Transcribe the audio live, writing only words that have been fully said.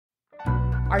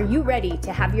Are you ready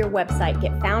to have your website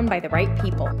get found by the right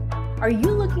people? Are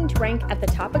you looking to rank at the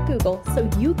top of Google so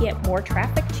you get more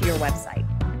traffic to your website?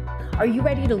 Are you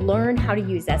ready to learn how to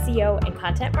use SEO and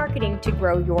content marketing to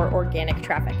grow your organic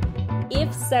traffic?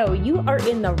 If so, you are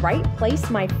in the right place,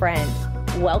 my friend.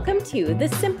 Welcome to the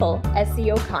Simple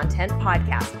SEO Content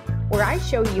Podcast, where I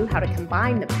show you how to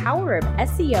combine the power of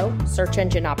SEO, search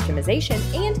engine optimization,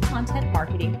 and content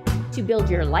marketing to build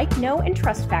your like, know, and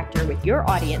trust factor with your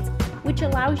audience, which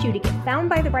allows you to get found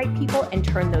by the right people and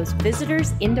turn those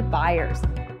visitors into buyers.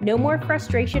 No more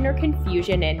frustration or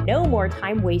confusion, and no more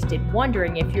time wasted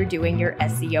wondering if you're doing your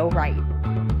SEO right.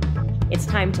 It's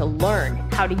time to learn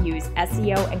how to use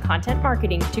SEO and content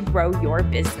marketing to grow your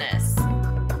business.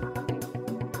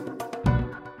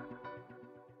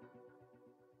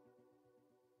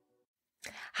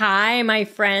 Hi, my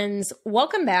friends.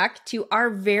 Welcome back to our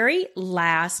very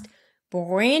last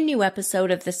brand new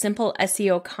episode of the Simple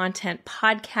SEO Content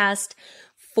Podcast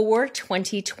for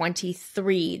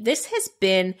 2023. This has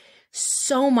been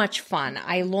so much fun.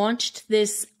 I launched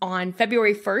this on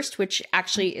February 1st, which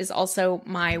actually is also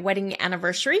my wedding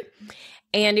anniversary.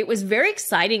 And it was very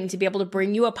exciting to be able to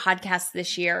bring you a podcast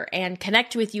this year and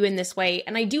connect with you in this way.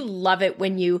 And I do love it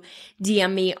when you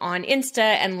DM me on Insta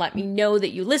and let me know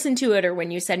that you listen to it, or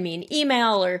when you send me an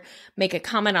email or make a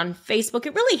comment on Facebook.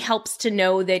 It really helps to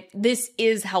know that this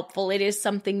is helpful. It is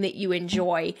something that you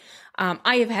enjoy.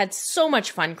 I have had so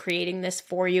much fun creating this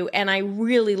for you, and I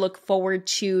really look forward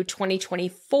to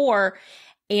 2024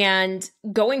 and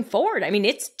going forward. I mean,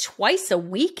 it's twice a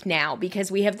week now because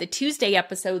we have the Tuesday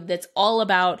episode that's all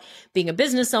about being a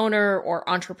business owner or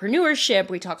entrepreneurship.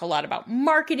 We talk a lot about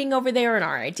marketing over there and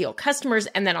our ideal customers.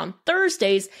 And then on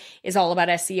Thursdays is all about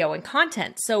SEO and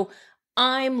content. So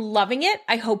I'm loving it.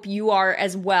 I hope you are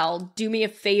as well. Do me a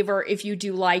favor if you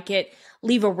do like it.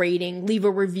 Leave a rating, leave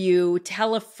a review,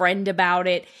 tell a friend about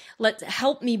it. Let's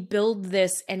help me build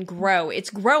this and grow. It's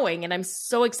growing, and I'm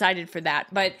so excited for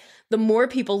that. But the more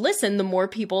people listen, the more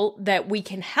people that we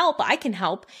can help, I can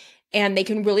help, and they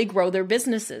can really grow their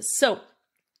businesses. So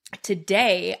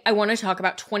today, I want to talk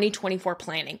about 2024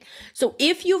 planning. So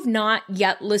if you've not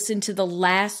yet listened to the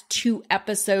last two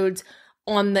episodes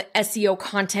on the SEO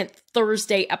Content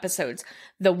Thursday episodes,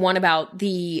 the one about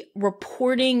the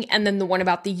reporting and then the one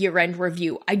about the year-end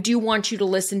review, I do want you to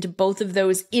listen to both of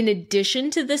those in addition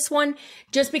to this one,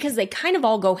 just because they kind of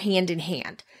all go hand in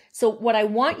hand. So what I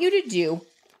want you to do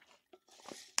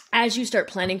as you start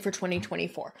planning for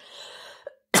 2024,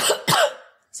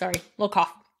 sorry, little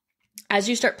cough. As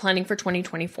you start planning for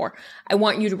 2024, I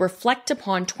want you to reflect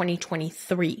upon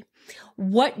 2023.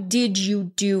 What did you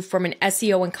do from an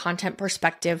SEO and content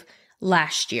perspective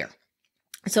last year?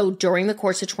 So during the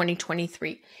course of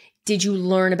 2023, did you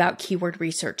learn about keyword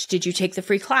research? Did you take the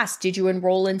free class? Did you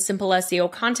enroll in Simple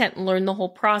SEO Content and learn the whole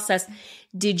process?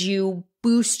 Did you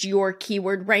boost your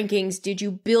keyword rankings? Did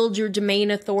you build your domain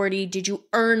authority? Did you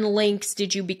earn links?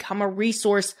 Did you become a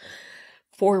resource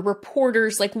for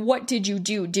reporters? Like, what did you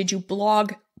do? Did you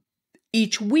blog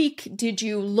each week? Did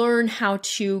you learn how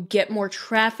to get more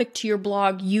traffic to your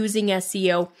blog using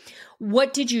SEO?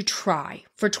 What did you try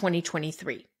for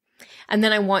 2023? And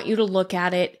then I want you to look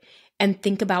at it and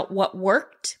think about what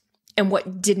worked and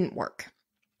what didn't work.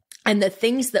 And the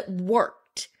things that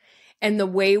worked, and the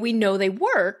way we know they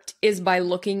worked is by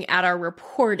looking at our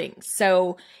reporting.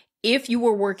 So if you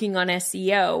were working on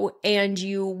SEO and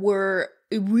you were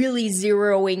really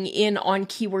zeroing in on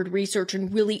keyword research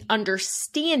and really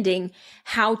understanding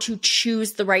how to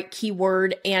choose the right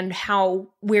keyword and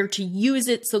where to use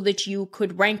it so that you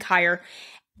could rank higher,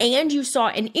 and you saw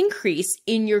an increase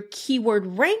in your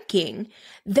keyword ranking,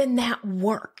 then that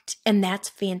worked, and that's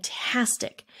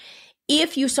fantastic.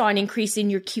 If you saw an increase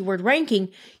in your keyword ranking,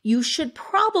 you should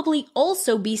probably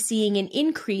also be seeing an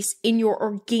increase in your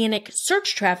organic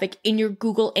search traffic in your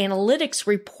Google Analytics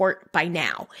report by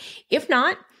now. If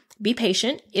not, be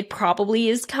patient. It probably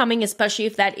is coming, especially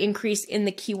if that increase in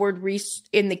the keyword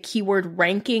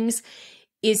rankings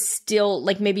is still,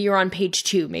 like, maybe you're on page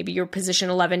 2, maybe you're position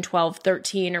 11, 12,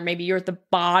 13, or maybe you're at the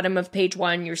bottom of page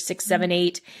 1, you're 6, 7,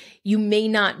 8. You may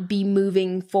not be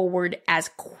moving forward as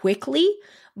quickly,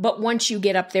 but once you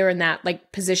get up there in that,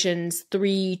 like, positions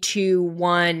 3, 2,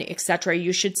 1, etc.,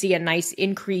 you should see a nice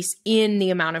increase in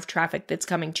the amount of traffic that's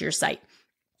coming to your site.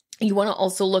 You want to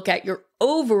also look at your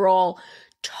overall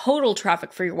total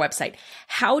traffic for your website.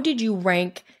 How did you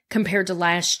rank compared to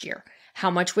last year? How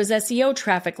much was SEO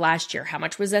traffic last year? How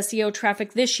much was SEO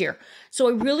traffic this year? So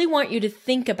I really want you to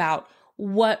think about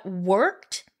what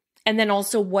worked and then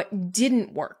also what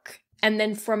didn't work. And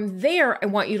then from there, I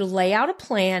want you to lay out a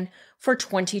plan for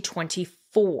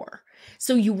 2024.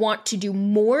 So you want to do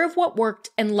more of what worked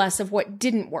and less of what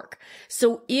didn't work.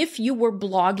 So if you were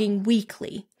blogging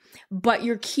weekly, but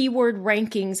your keyword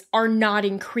rankings are not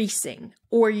increasing,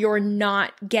 or you're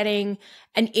not getting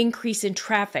an increase in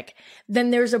traffic,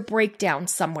 then there's a breakdown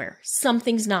somewhere.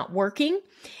 Something's not working.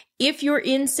 If you're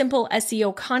in Simple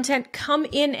SEO Content, come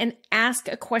in and ask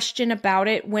a question about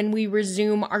it when we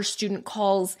resume our student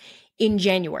calls in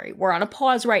January. We're on a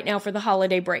pause right now for the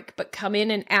holiday break, but come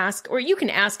in and ask, or you can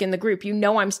ask in the group. You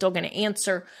know I'm still going to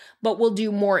answer, but we'll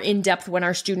do more in depth when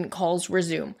our student calls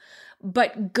resume.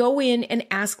 But go in and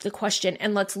ask the question,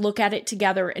 and let's look at it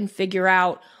together and figure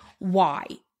out why.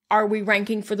 Are we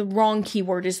ranking for the wrong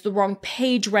keyword? Is the wrong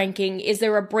page ranking? Is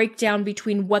there a breakdown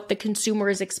between what the consumer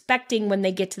is expecting when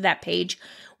they get to that page?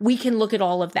 We can look at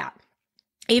all of that.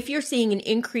 If you're seeing an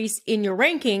increase in your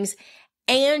rankings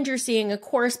and you're seeing a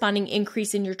corresponding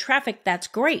increase in your traffic, that's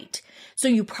great. So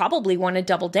you probably want to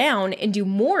double down and do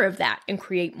more of that and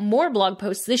create more blog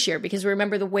posts this year, because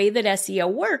remember, the way that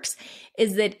SEO works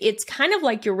is that it's kind of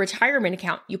like your retirement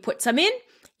account. You put some in,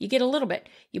 you get a little bit.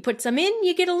 You put some in,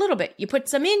 you get a little bit. You put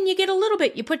some in, you get a little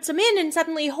bit. You put some in, and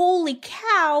suddenly, holy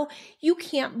cow, you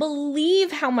can't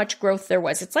believe how much growth there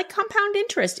was. It's like compound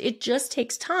interest. It just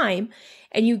takes time,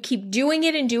 and you keep doing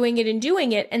it and doing it and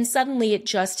doing it, and suddenly it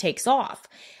just takes off.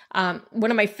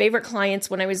 One of my favorite clients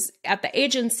when I was at the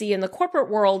agency in the corporate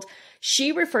world,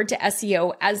 she referred to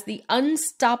SEO as the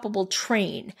unstoppable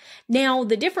train. Now,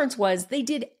 the difference was they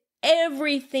did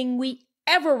everything we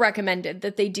ever recommended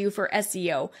that they do for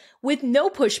SEO with no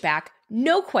pushback,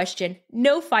 no question,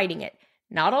 no fighting it.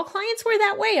 Not all clients were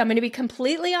that way. I'm going to be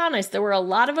completely honest. There were a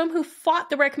lot of them who fought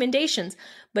the recommendations,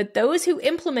 but those who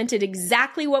implemented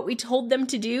exactly what we told them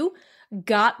to do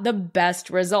got the best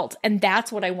results. And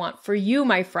that's what I want for you,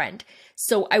 my friend.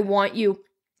 So I want you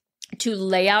to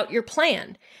lay out your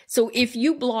plan. So if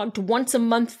you blogged once a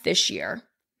month this year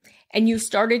and you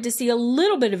started to see a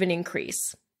little bit of an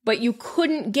increase, but you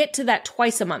couldn't get to that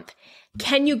twice a month,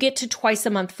 can you get to twice a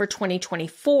month for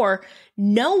 2024,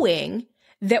 knowing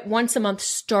that once a month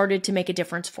started to make a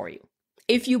difference for you?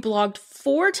 If you blogged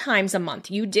 4 times a month,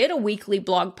 you did a weekly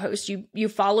blog post, you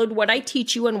followed what I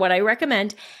teach you and what I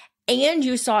recommend, and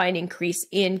you saw an increase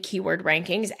in keyword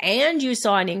rankings, and you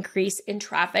saw an increase in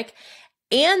traffic,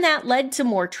 and that led to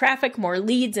more traffic, more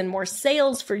leads, and more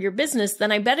sales for your business,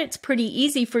 then I bet it's pretty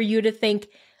easy for you to think,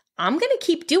 I'm going to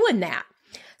keep doing that.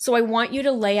 So I want you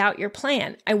to lay out your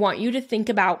plan. I want you to think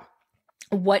about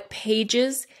what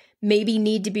pages maybe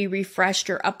need to be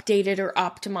refreshed or updated or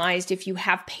optimized. If you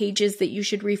have pages that you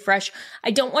should refresh,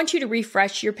 I don't want you to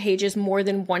refresh your pages more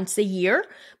than once a year.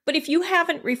 But if you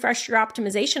haven't refreshed your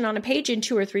optimization on a page in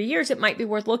 2 or 3 years, it might be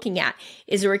worth looking at.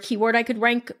 Is there a keyword I could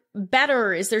rank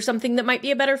better? Is there something that might be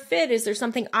a better fit? Is there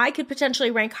something I could potentially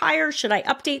rank higher? Should I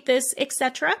update this,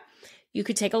 etc.? You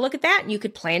could take a look at that, and you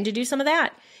could plan to do some of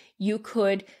that. You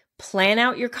could plan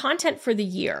out your content for the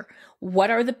year.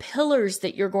 What are the pillars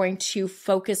that you're going to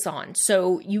focus on?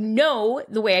 So you know,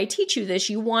 the way I teach you this,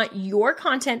 you want your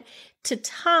content to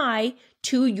tie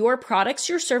to your products,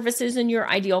 your services, and your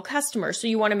ideal customer. So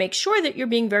you want to make sure that you're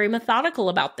being very methodical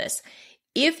about this.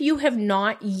 If you have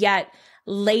not yet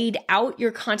laid out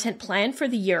your content plan for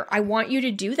the year, I want you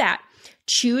to do that.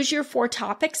 Choose your 4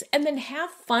 topics and then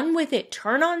have fun with it.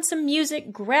 Turn on some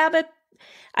music, grab a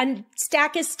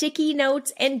stack of sticky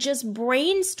notes and just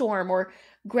brainstorm, or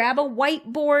grab a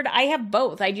whiteboard. I have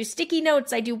both. I do sticky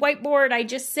notes. I do whiteboard. I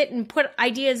just sit and put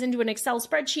ideas into an Excel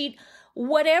spreadsheet.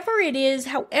 Whatever it is,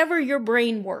 however your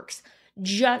brain works.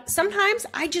 Sometimes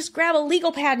I just grab a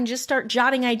legal pad and just start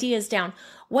jotting ideas down.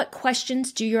 What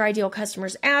questions do your ideal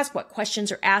customers ask? What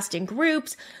questions are asked in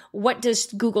groups? What does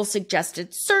Google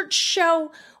suggested search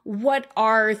show? What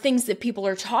are things that people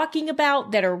are talking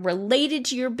about that are related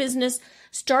to your business?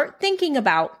 Start thinking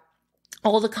about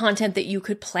all the content that you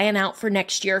could plan out for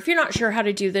next year. If you're not sure how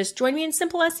to do this, join me in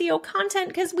Simple SEO Content,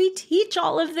 because we teach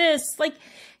all of this. Like,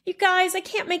 you guys, I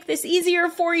can't make this easier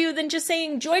for you than just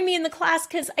saying, join me in the class,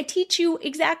 because I teach you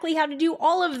exactly how to do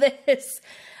all of this.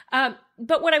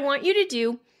 But what I want you to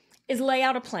do is lay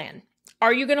out a plan.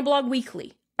 Are you going to blog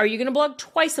weekly? Are you going to blog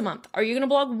twice a month? Are you going to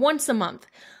blog once a month?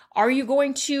 Are you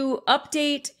going to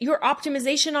update your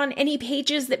optimization on any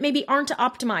pages that maybe aren't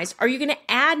optimized? Are you going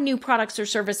to add new products or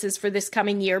services for this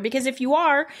coming year? Because if you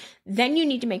are, then you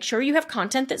need to make sure you have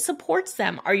content that supports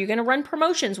them. Are you going to run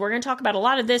promotions? We're going to talk about a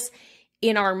lot of this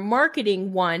in our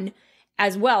marketing one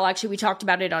as well. Actually, we talked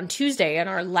about it on Tuesday in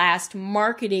our last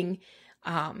marketing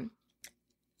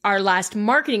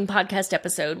podcast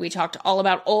episode. We talked all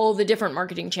about all the different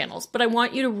marketing channels, but I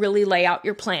want you to really lay out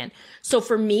your plan. So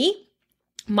for me,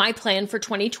 My plan for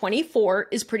 2024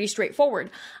 is pretty straightforward.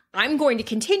 I'm going to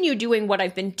continue doing what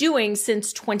I've been doing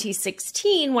since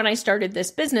 2016 when I started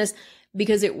this business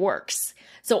because it works.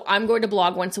 So I'm going to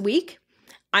blog once a week.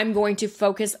 I'm going to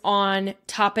focus on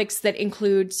topics that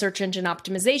include search engine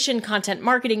optimization, content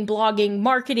marketing, blogging,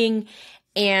 marketing,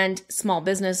 and small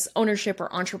business ownership or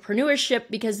entrepreneurship,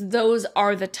 because those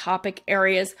are the topic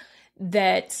areas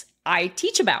that I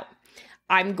teach about.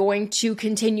 I'm going to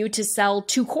continue to sell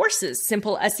 2 courses,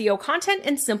 Simple SEO Content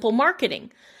and Simple Marketing,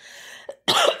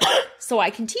 so I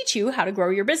can teach you how to grow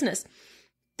your business.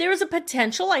 There's a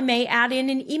potential I may add in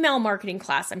an email marketing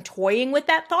class. I'm toying with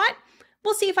that thought.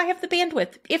 We'll see if I have the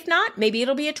bandwidth. If not, maybe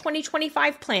it'll be a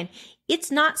 2025 plan.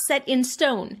 It's not set in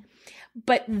stone,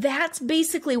 but that's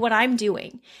basically what I'm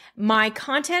doing. My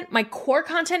content, my core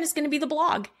content is going to be the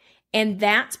blog. And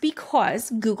that's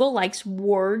because Google likes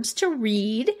words to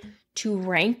read to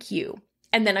rank you.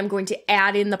 And then I'm going to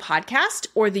add in the podcast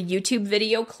or the YouTube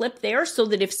video clip there so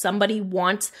that if somebody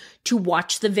wants to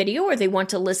watch the video or they want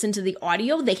to listen to the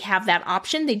audio, they have that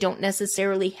option. They don't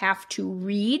necessarily have to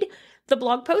read the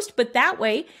blog post, but that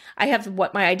way I have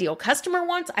what my ideal customer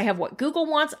wants. I have what Google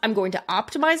wants. I'm going to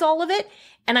optimize all of it,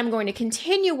 and I'm going to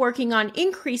continue working on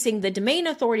increasing the domain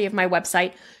authority of my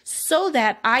website so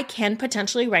that I can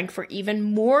potentially rank for even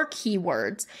more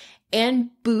keywords and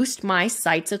boost my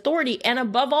site's authority. And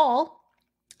above all,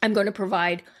 I'm going to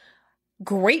provide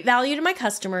great value to my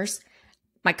customers.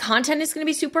 My content is going to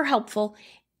be super helpful,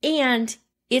 and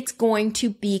it's going to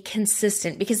be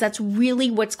consistent, because that's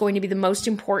really what's going to be the most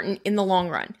important in the long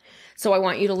run. So I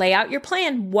want you to lay out your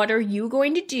plan. What are you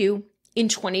going to do in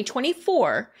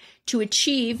 2024 to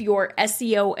achieve your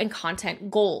SEO and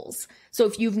content goals? So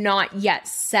if you've not yet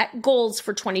set goals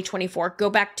for 2024, go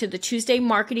back to the Tuesday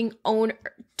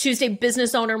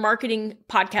Business Owner Marketing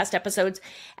podcast episodes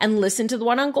and listen to the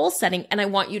one on goal setting. And I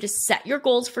want you to set your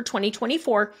goals for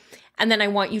 2024. And then I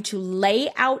want you to lay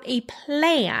out a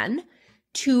plan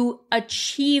to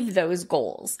achieve those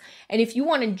goals. And if you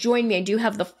want to join me, I do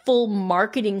have the full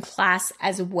marketing class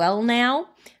as well now.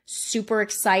 Super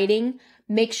exciting.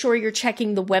 Make sure you're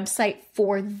checking the website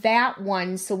for that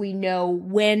one so we know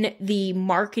when the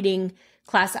marketing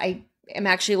class, I am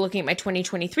actually looking at my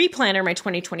 2023 planner, my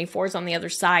 2024 is on the other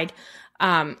side.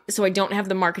 So I don't have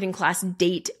the marketing class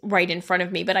date right in front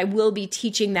of me, but I will be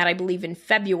teaching that, I believe, in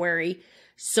February.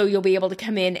 So you'll be able to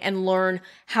come in and learn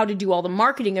how to do all the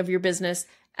marketing of your business,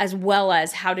 as well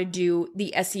as how to do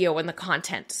the SEO and the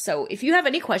content. So if you have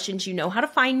any questions, you know how to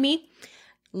find me.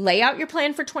 Lay out your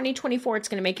plan for 2024. It's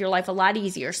going to make your life a lot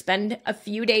easier. Spend a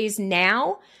few days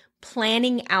now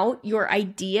planning out your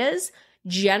ideas,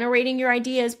 generating your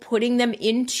ideas, putting them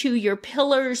into your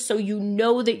pillars so you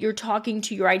know that you're talking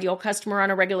to your ideal customer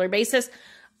on a regular basis.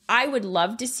 I would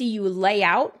love to see you lay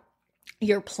out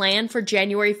your plan for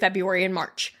January, February, and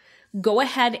March. Go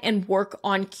ahead and work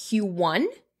on Q1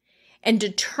 and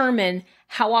determine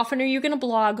how often are you going to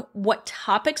blog, what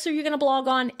topics are you going to blog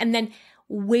on, and then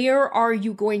where are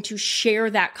you going to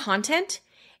share that content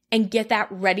and get that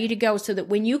ready to go so that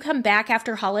when you come back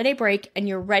after holiday break and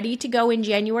you're ready to go in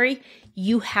January,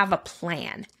 you have a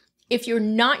plan. If you're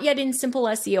not yet in Simple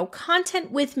SEO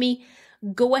Content with me,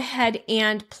 go ahead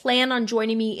and plan on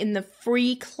joining me in the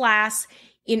free class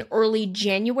in early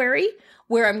January,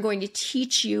 where I'm going to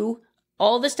teach you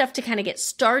all the stuff to kind of get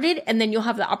started. And then you'll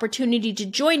have the opportunity to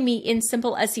join me in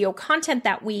Simple SEO Content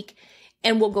that week.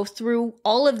 And we'll go through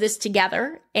all of this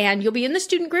together, and you'll be in the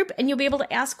student group and you'll be able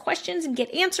to ask questions and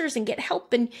get answers and get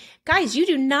help. And guys, you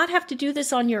do not have to do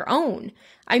this on your own.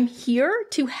 I'm here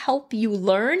to help you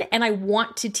learn, and I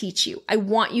want to teach you. I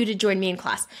want you to join me in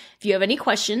class. If you have any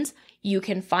questions, you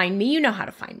can find me. You know how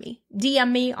to find me.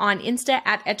 DM me on Insta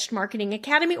at Etched Marketing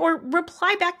Academy, or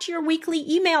reply back to your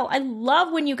weekly email. I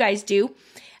love when you guys do.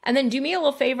 And then do me a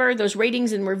little favor, those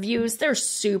ratings and reviews, they're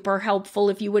super helpful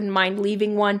if you wouldn't mind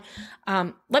leaving one.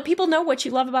 Let people know what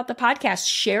you love about the podcast.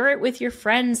 Share it with your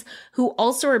friends who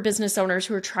also are business owners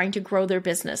who are trying to grow their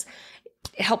business.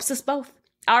 It helps us both.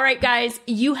 All right, guys,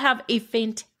 you have a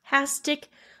fantastic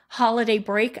holiday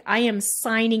break. I am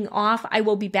signing off. I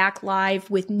will be back live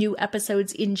with new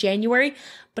episodes in January,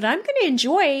 but I'm going to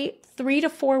enjoy 3 to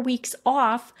 4 weeks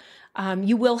off.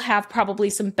 You will have probably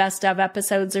some best of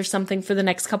episodes or something for the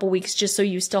next couple weeks, just so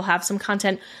you still have some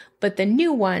content, but the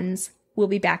new ones will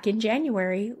be back in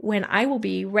January when I will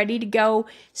be ready to go.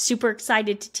 Super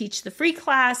excited to teach the free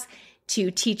class,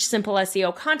 to teach Simple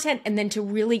SEO Content, and then to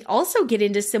really also get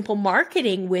into simple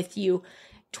marketing with you.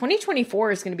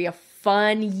 2024 is going to be a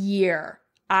fun year.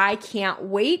 I can't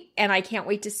wait, and I can't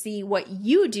wait to see what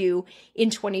you do in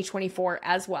 2024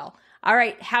 as well. All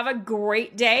right, have a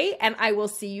great day, and I will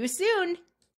see you soon.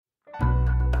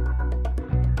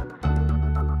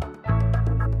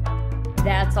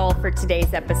 That's all for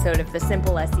today's episode of the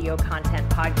Simple SEO Content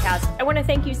Podcast. I want to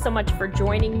thank you so much for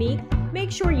joining me. Make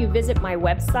sure you visit my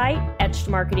website,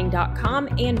 etchedmarketing.com,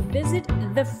 and visit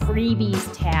the freebies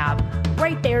tab.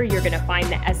 Right there, you're going to find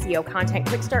the SEO Content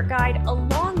Quick Start Guide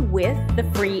along with the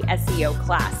free SEO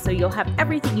class. So you'll have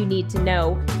everything you need to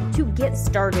know to get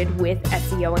started with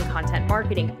SEO and content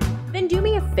marketing. Then do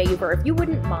me a favor, if you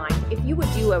wouldn't mind, if you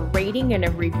would do a rating and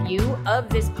a review of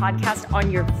this podcast on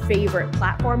your favorite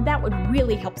platform. That would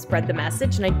really help spread the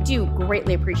message, and I do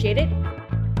greatly appreciate it.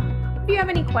 If you have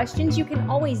any questions, you can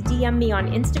always DM me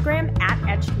on Instagram at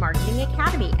Etched Marketing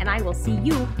Academy, and I will see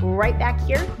you right back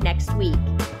here next week.